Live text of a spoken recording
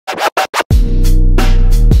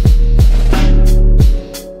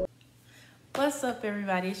up,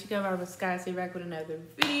 everybody? It's your girl, Sky, back with another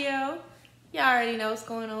video. Y'all already know what's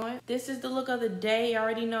going on. This is the look of the day. Y'all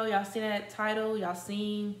already know. Y'all seen that title. Y'all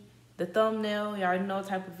seen the thumbnail. Y'all already know what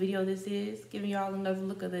type of video this is. Giving y'all another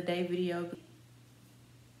look of the day video.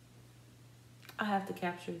 I have to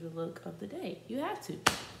capture the look of the day. You have to.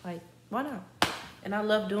 Like, why not? And I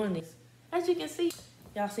love doing this. As you can see,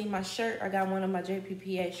 y'all see my shirt. I got one of my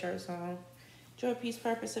Jppa shirts on. Joy, Peace,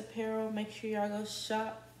 Purpose Apparel. Make sure y'all go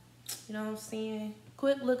shop. You know what I'm saying?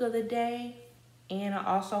 Quick look of the day. And I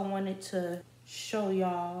also wanted to show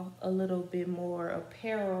y'all a little bit more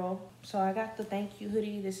apparel. So I got the thank you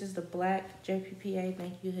hoodie. This is the black Jppa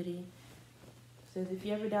thank you hoodie. It says, if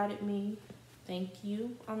you ever doubted me, thank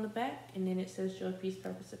you on the back. And then it says Joy, Peace,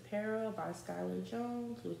 Purpose Apparel by Skylar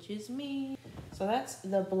Jones, which is me. So that's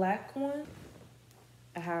the black one.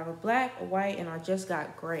 I have a black, a white, and I just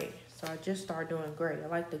got gray. So I just started doing gray. I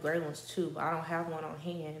like the gray ones too, but I don't have one on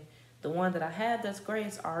hand. The one that I have that's gray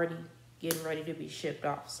is already getting ready to be shipped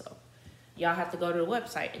off. So y'all have to go to the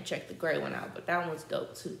website and check the gray one out, but that one's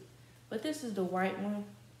dope too. But this is the white one.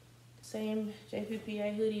 Same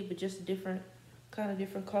Jppa hoodie, but just different, kind of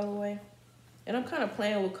different colorway. And I'm kind of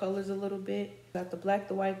playing with colors a little bit. Got the black,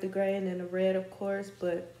 the white, the gray, and then the red, of course,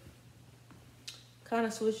 but kind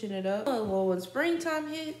of switching it up. Well, when springtime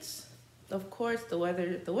hits, of course, the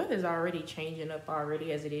weather's already changing up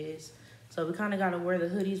already as it is. So we kind of got to wear the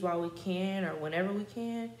hoodies while we can or whenever we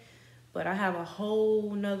can. But I have a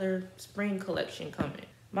whole nother spring collection coming.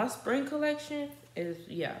 My spring collection is,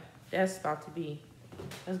 yeah, that's about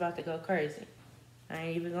to go crazy. I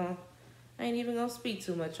ain't even gonna speak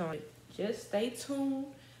too much on it. Just stay tuned.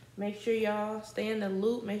 Make sure y'all stay in the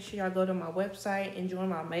loop. Make sure y'all go to my website and join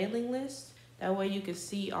my mailing list. That way you can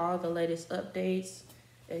see all the latest updates,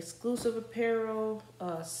 exclusive apparel,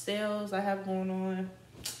 sales I have going on,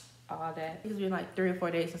 all that. It's been like 3 or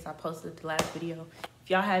 4 days since I posted the last video.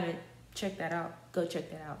 If y'all haven't checked that out, go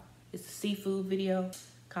check that out. It's a seafood video,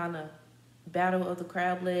 kind of battle of the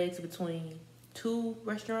crab legs between 2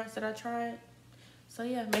 restaurants that I tried. So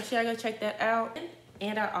yeah, make sure y'all go check that out.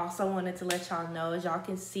 And I also wanted to let y'all know, as y'all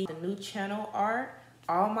can see, the new channel art.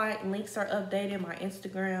 All my links are updated, my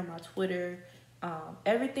Instagram, my Twitter,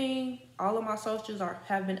 everything, all of my socials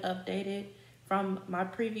have been updated from my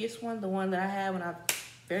previous one, the one that I had when I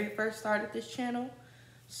very first started this channel.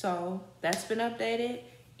 So that's been updated.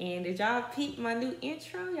 And did y'all peep my new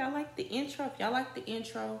intro? Y'all like the intro? If y'all like the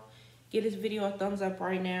intro, give this video a thumbs up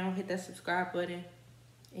right now. Hit that subscribe button.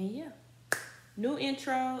 And yeah, new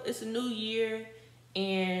intro. It's a new year.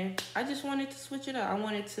 And I just wanted to switch it up.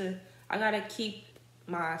 I gotta keep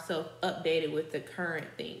myself updated with the current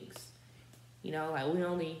things. You know, like we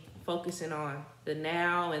only focusing on the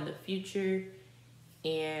now and the future.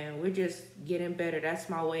 And we're just getting better. That's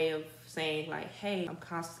my way of saying like, hey, I'm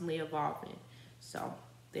constantly evolving. So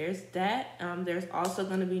there's that. There's also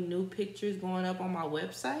gonna be new pictures going up on my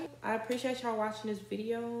website. I appreciate y'all watching this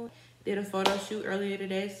video. Did a photo shoot earlier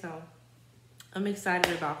today, so I'm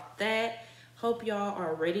excited about that. Hope y'all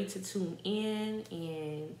are ready to tune in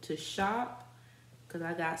and to shop, because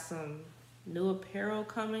I got some new apparel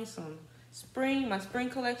coming, some spring. My spring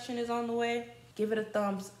collection is on the way. Give it a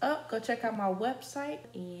thumbs up. Go check out my website,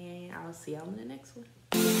 and I'll see y'all in the next one.